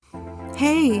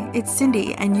Hey, it's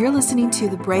Cindy, and you're listening to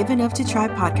the Brave Enough to Try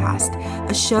podcast,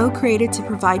 a show created to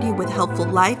provide you with helpful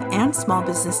life and small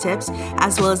business tips,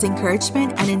 as well as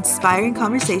encouragement and inspiring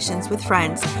conversations with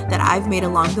friends that I've made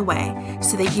along the way,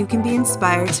 so that you can be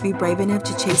inspired to be brave enough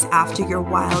to chase after your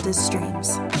wildest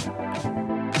dreams.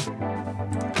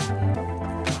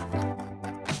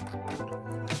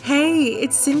 Hey,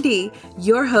 it's Cindy,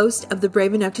 your host of the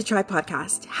Brave Enough to Try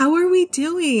podcast. How are we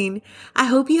doing? I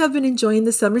hope you have been enjoying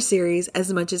the summer series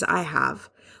as much as I have.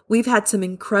 We've had some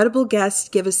incredible guests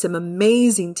give us some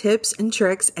amazing tips and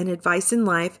tricks and advice in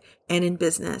life and in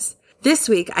business. This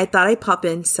week, I thought I'd pop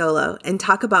in solo and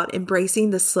talk about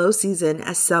embracing the slow season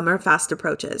as summer fast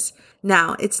approaches.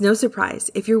 Now, it's no surprise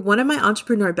if you're one of my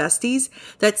entrepreneur besties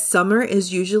that summer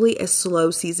is usually a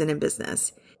slow season in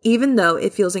business, even though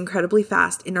it feels incredibly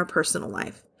fast in our personal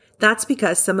life. That's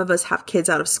because some of us have kids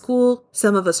out of school,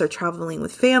 some of us are traveling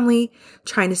with family,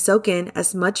 trying to soak in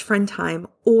as much friend time,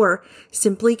 or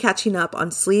simply catching up on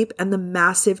sleep and the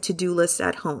massive to-do list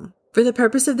at home. For the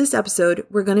purpose of this episode,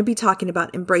 we're going to be talking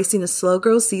about embracing a slow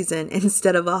girl season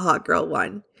instead of a hot girl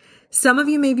one. Some of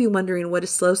you may be wondering what a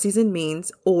slow season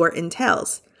means or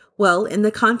entails. Well, in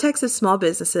the context of small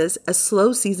businesses, a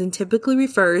slow season typically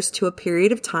refers to a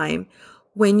period of time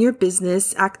when your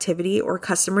business activity or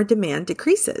customer demand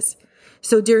decreases.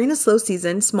 So during a slow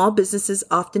season, small businesses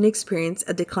often experience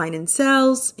a decline in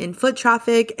sales, in foot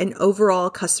traffic, and overall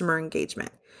customer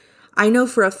engagement. I know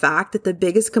for a fact that the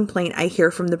biggest complaint I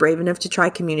hear from the Brave Enough to Try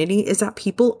community is that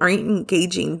people aren't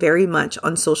engaging very much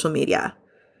on social media.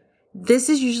 This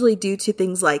is usually due to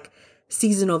things like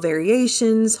seasonal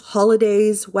variations,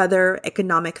 holidays, weather,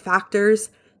 economic factors.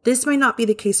 This might not be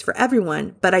the case for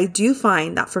everyone, but I do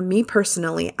find that for me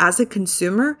personally, as a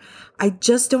consumer, I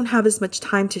just don't have as much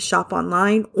time to shop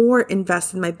online or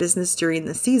invest in my business during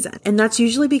the season. And that's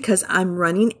usually because I'm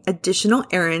running additional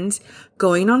errands,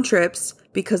 going on trips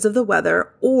because of the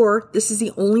weather, or this is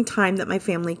the only time that my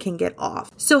family can get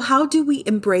off. So how do we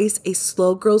embrace a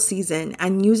slow girl season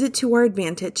and use it to our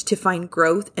advantage to find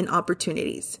growth and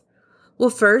opportunities? Well,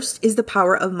 first is the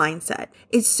power of mindset.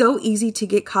 It's so easy to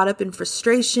get caught up in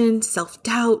frustration,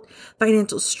 self-doubt,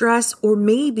 financial stress, or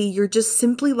maybe you're just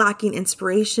simply lacking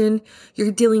inspiration,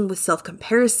 you're dealing with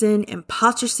self-comparison,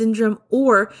 imposter syndrome,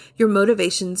 or your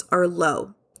motivations are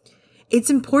low. It's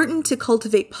important to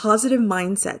cultivate positive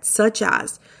mindsets, such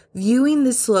as viewing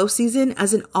this slow season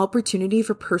as an opportunity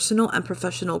for personal and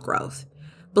professional growth,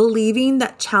 believing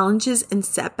that challenges and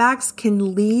setbacks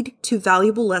can lead to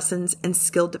valuable lessons and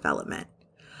skill development.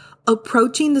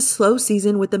 Approaching the slow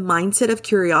season with a mindset of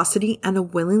curiosity and a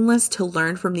willingness to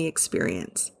learn from the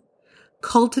experience.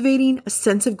 Cultivating a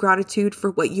sense of gratitude for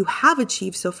what you have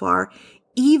achieved so far,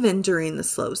 even during the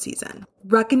slow season.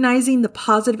 Recognizing the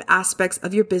positive aspects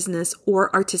of your business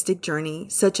or artistic journey,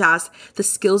 such as the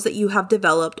skills that you have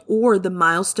developed or the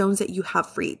milestones that you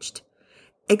have reached.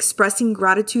 Expressing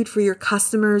gratitude for your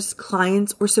customers,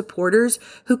 clients, or supporters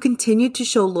who continue to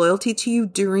show loyalty to you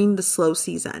during the slow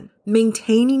season.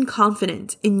 Maintaining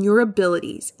confidence in your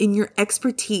abilities, in your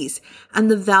expertise, and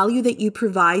the value that you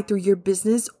provide through your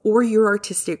business or your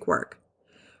artistic work.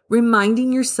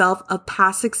 Reminding yourself of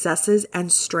past successes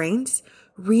and strengths,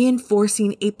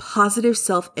 reinforcing a positive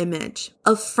self-image,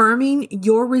 affirming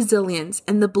your resilience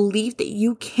and the belief that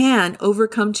you can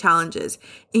overcome challenges,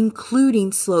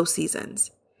 including slow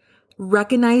seasons.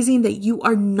 Recognizing that you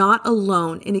are not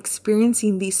alone in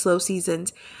experiencing these slow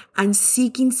seasons and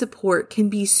seeking support can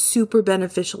be super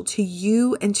beneficial to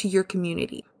you and to your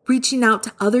community. Reaching out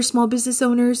to other small business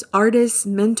owners, artists,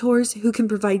 mentors who can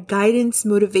provide guidance,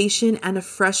 motivation, and a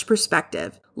fresh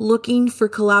perspective. Looking for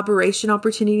collaboration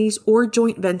opportunities or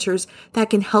joint ventures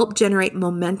that can help generate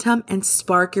momentum and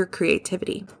spark your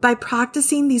creativity. By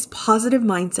practicing these positive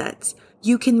mindsets,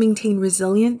 you can maintain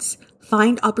resilience,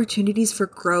 find opportunities for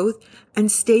growth,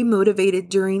 and stay motivated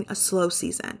during a slow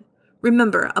season.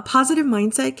 Remember, a positive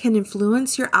mindset can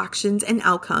influence your actions and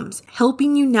outcomes,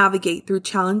 helping you navigate through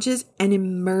challenges and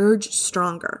emerge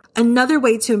stronger. Another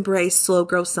way to embrace slow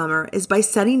growth summer is by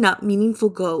setting up meaningful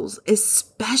goals,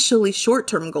 especially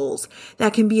short-term goals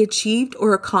that can be achieved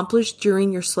or accomplished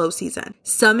during your slow season.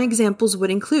 Some examples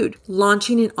would include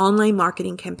launching an online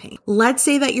marketing campaign. Let's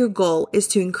say that your goal is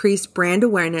to increase brand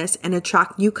awareness and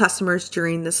attract new customers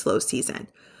during the slow season.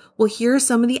 Well, here are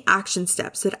some of the action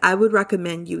steps that I would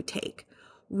recommend you take.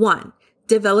 1.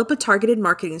 Develop a targeted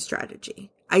marketing strategy.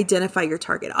 Identify your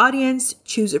target audience,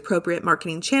 choose appropriate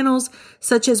marketing channels,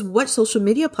 such as what social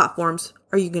media platforms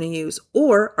are you going to use,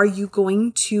 or are you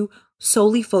going to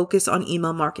solely focus on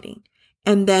email marketing?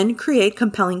 And then create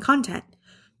compelling content.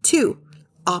 2.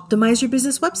 Optimize your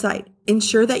business website.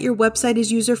 Ensure that your website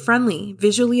is user-friendly,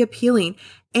 visually appealing,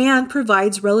 and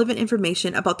provides relevant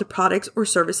information about the products or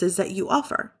services that you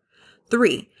offer.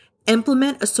 3.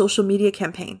 Implement a social media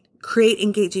campaign. Create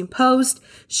engaging posts,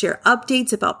 share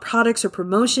updates about products or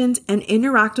promotions, and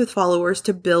interact with followers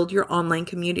to build your online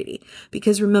community.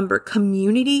 Because remember,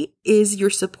 community is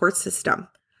your support system.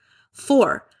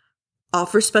 4.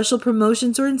 Offer special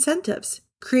promotions or incentives.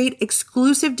 Create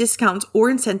exclusive discounts or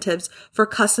incentives for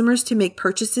customers to make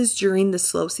purchases during the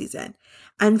slow season.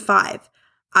 And 5,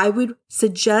 I would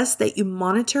suggest that you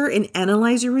monitor and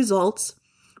analyze your results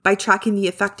by tracking the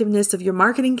effectiveness of your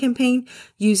marketing campaign,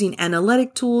 using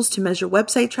analytic tools to measure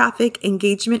website traffic,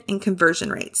 engagement, and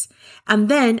conversion rates. And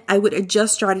then I would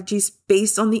adjust strategies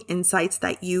based on the insights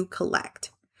that you collect.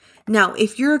 Now,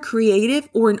 if you're a creative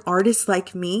or an artist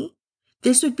like me,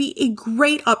 this would be a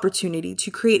great opportunity to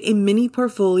create a mini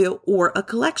portfolio or a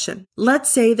collection.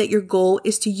 Let's say that your goal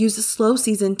is to use the slow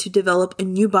season to develop a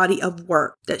new body of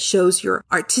work that shows your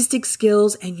artistic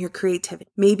skills and your creativity.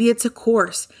 Maybe it's a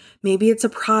course, maybe it's a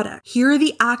product. Here are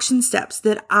the action steps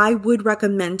that I would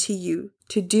recommend to you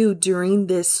to do during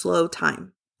this slow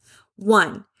time.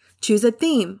 1, choose a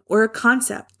theme or a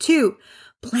concept. 2,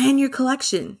 plan your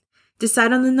collection.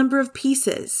 Decide on the number of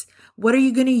pieces. What are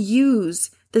you going to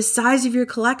use? The size of your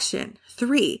collection.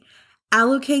 3,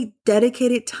 allocate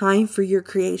dedicated time for your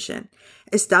creation.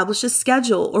 Establish a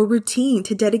schedule or routine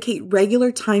to dedicate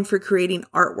regular time for creating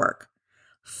artwork.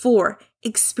 4,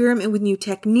 experiment with new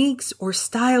techniques or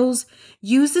styles.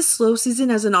 Use the slow season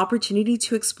as an opportunity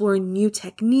to explore new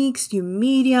techniques, new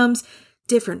mediums,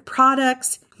 different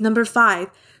products. 5,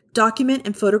 document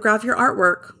and photograph your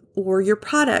artwork or your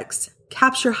products.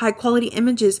 Capture high quality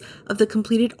images of the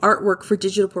completed artwork for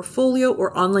digital portfolio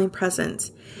or online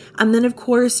presence. And then of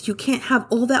course, you can't have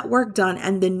all that work done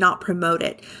and then not promote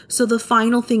it. So the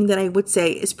final thing that I would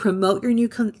say is promote your new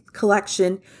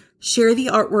collection, share the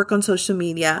artwork on social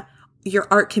media, your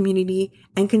art community,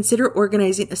 and consider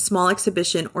organizing a small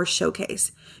exhibition or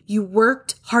showcase. You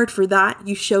worked hard for that,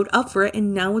 you showed up for it,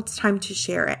 and now it's time to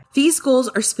share it. These goals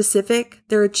are specific,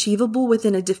 they're achievable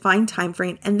within a defined time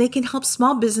frame, and they can help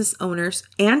small business owners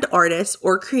and artists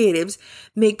or creatives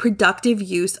make productive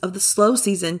use of the slow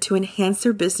season to enhance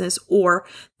their business or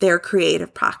their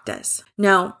creative practice.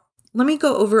 Now, let me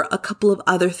go over a couple of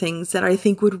other things that I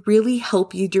think would really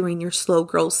help you during your slow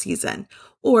girl season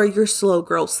or your slow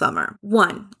girl summer.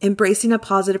 1, embracing a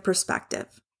positive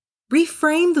perspective.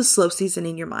 Reframe the slow season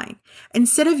in your mind.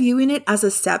 Instead of viewing it as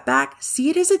a setback, see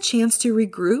it as a chance to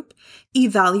regroup,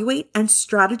 evaluate, and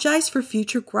strategize for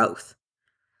future growth.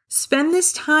 Spend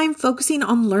this time focusing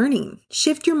on learning.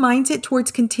 Shift your mindset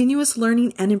towards continuous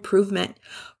learning and improvement,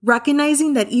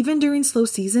 recognizing that even during slow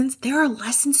seasons, there are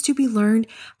lessons to be learned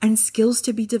and skills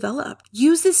to be developed.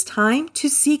 Use this time to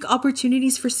seek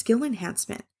opportunities for skill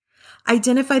enhancement.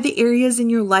 Identify the areas in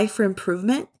your life for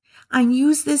improvement, and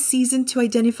use this season to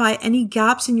identify any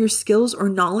gaps in your skills or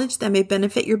knowledge that may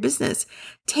benefit your business.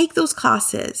 Take those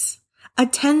classes.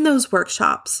 Attend those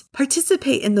workshops,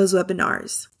 participate in those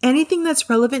webinars, anything that's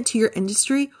relevant to your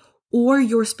industry or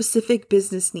your specific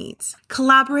business needs.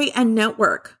 Collaborate and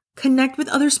network. Connect with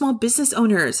other small business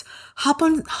owners. Hop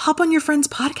on your friend's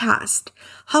podcast.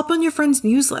 Hop on your friend's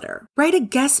newsletter. Write a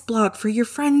guest blog for your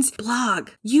friend's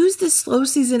blog. Use this slow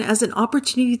season as an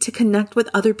opportunity to connect with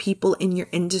other people in your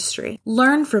industry.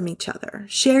 Learn from each other.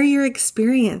 Share your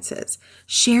experiences.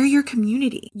 Share your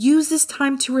community. Use this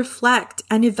time to reflect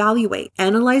and evaluate.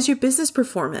 Analyze your business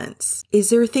performance. Is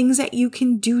there things that you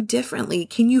can do differently?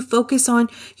 Can you focus on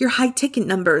your high ticket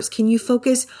numbers? Can you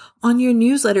focus on your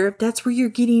newsletter if that's where you're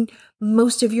getting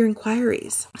most of your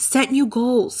inquiries? Set new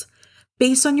goals.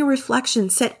 Based on your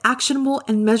reflections, set actionable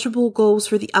and measurable goals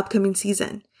for the upcoming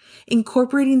season,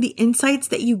 incorporating the insights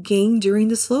that you gain during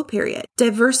the slow period.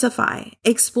 Diversify.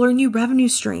 Explore new revenue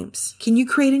streams. Can you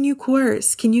create a new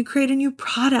course? Can you create a new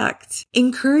product?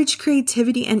 Encourage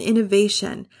creativity and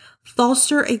innovation.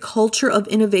 Foster a culture of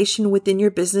innovation within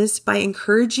your business by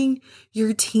encouraging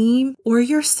your team or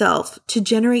yourself to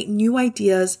generate new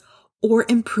ideas or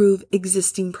improve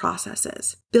existing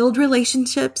processes. Build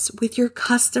relationships with your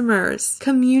customers.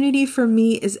 Community for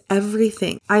me is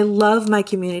everything. I love my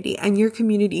community, and your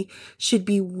community should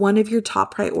be one of your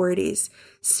top priorities.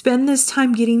 Spend this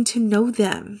time getting to know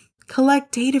them.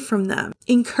 Collect data from them.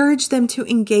 Encourage them to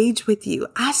engage with you.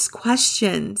 Ask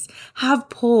questions.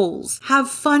 Have polls. Have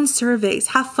fun surveys.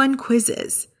 Have fun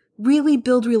quizzes. Really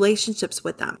build relationships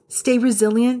with them. Stay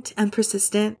resilient and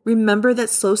persistent. Remember that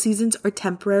slow seasons are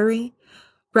temporary.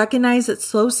 Recognize that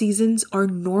slow seasons are a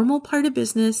normal part of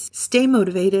business. Stay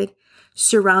motivated.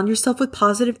 Surround yourself with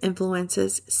positive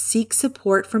influences, seek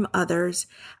support from others,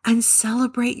 and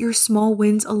celebrate your small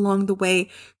wins along the way.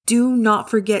 Do not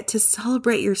forget to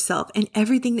celebrate yourself and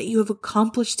everything that you have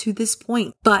accomplished to this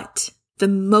point. But the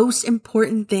most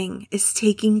important thing is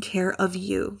taking care of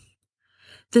you.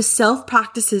 The self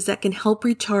practices that can help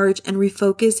recharge and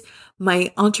refocus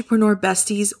my entrepreneur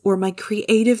besties or my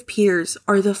creative peers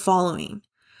are the following.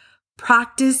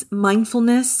 Practice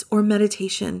mindfulness or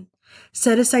meditation.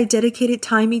 Set aside dedicated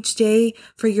time each day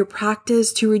for your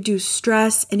practice to reduce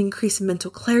stress and increase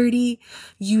mental clarity.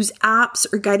 Use apps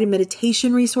or guided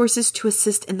meditation resources to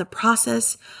assist in the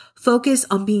process. Focus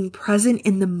on being present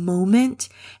in the moment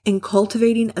and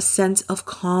cultivating a sense of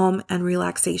calm and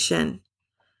relaxation.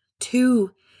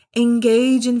 2,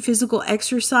 engage in physical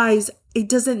exercise. It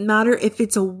doesn't matter if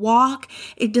it's a walk.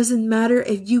 It doesn't matter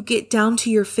if you get down to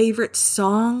your favorite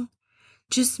song.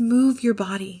 Just move your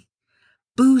body.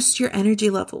 Boost your energy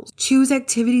levels. Choose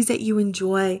activities that you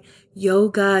enjoy.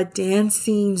 Yoga,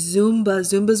 dancing, Zumba.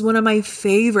 Zumba is one of my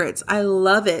favorites. I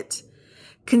love it.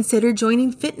 Consider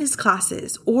joining fitness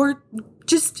classes or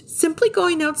just simply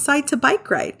going outside to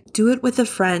bike ride. Do it with a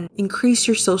friend. Increase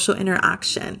your social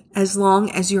interaction as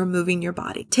long as you're moving your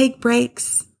body. Take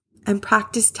breaks and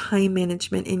practice time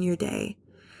management in your day.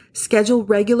 Schedule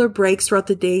regular breaks throughout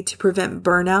the day to prevent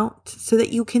burnout so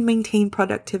that you can maintain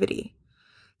productivity.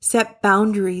 Set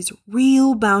boundaries,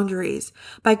 real boundaries,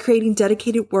 by creating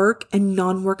dedicated work and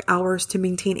non-work hours to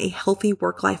maintain a healthy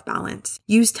work-life balance.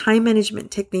 Use time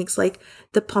management techniques like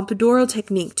the Pomodoro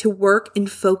technique to work in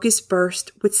focused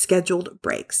bursts with scheduled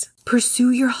breaks.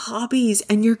 Pursue your hobbies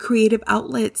and your creative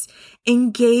outlets.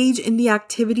 Engage in the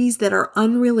activities that are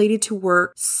unrelated to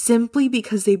work simply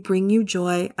because they bring you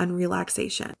joy and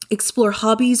relaxation. Explore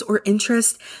hobbies or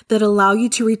interests that allow you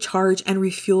to recharge and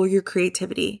refuel your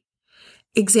creativity.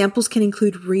 Examples can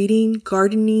include reading,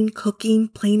 gardening, cooking,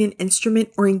 playing an instrument,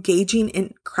 or engaging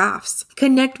in crafts.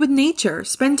 Connect with nature.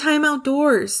 Spend time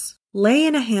outdoors. Lay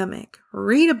in a hammock.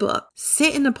 Read a book.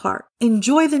 Sit in a park.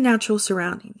 Enjoy the natural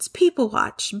surroundings. People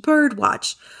watch. Bird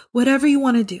watch. Whatever you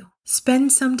want to do.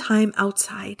 Spend some time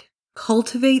outside.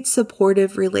 Cultivate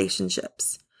supportive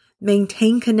relationships.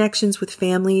 Maintain connections with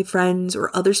family, friends,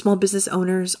 or other small business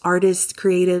owners, artists,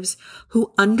 creatives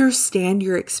who understand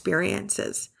your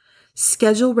experiences.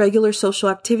 Schedule regular social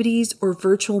activities or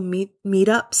virtual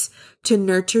meetups to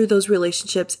nurture those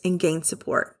relationships and gain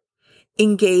support.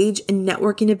 Engage in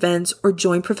networking events or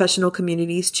join professional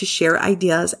communities to share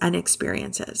ideas and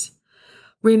experiences.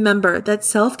 Remember that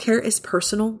self-care is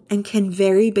personal and can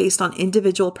vary based on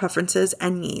individual preferences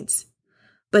and needs.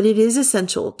 But it is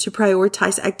essential to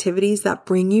prioritize activities that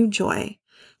bring you joy,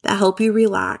 that help you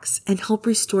relax, and help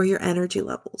restore your energy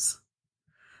levels.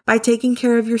 By taking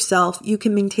care of yourself, you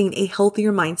can maintain a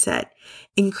healthier mindset,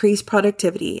 increase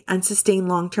productivity, and sustain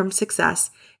long-term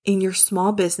success in your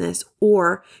small business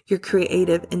or your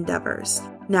creative endeavors.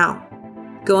 Now,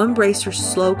 go embrace your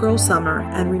slow girl summer,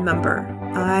 and remember,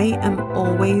 I am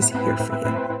always here for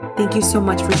you. Thank you so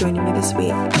much for joining me this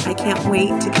week. I can't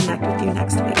wait to connect with you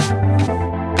next week.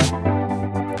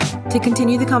 To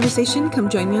continue the conversation, come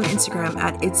join me on Instagram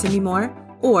at @itscindymore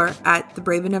or at the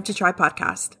Brave Enough to Try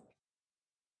podcast.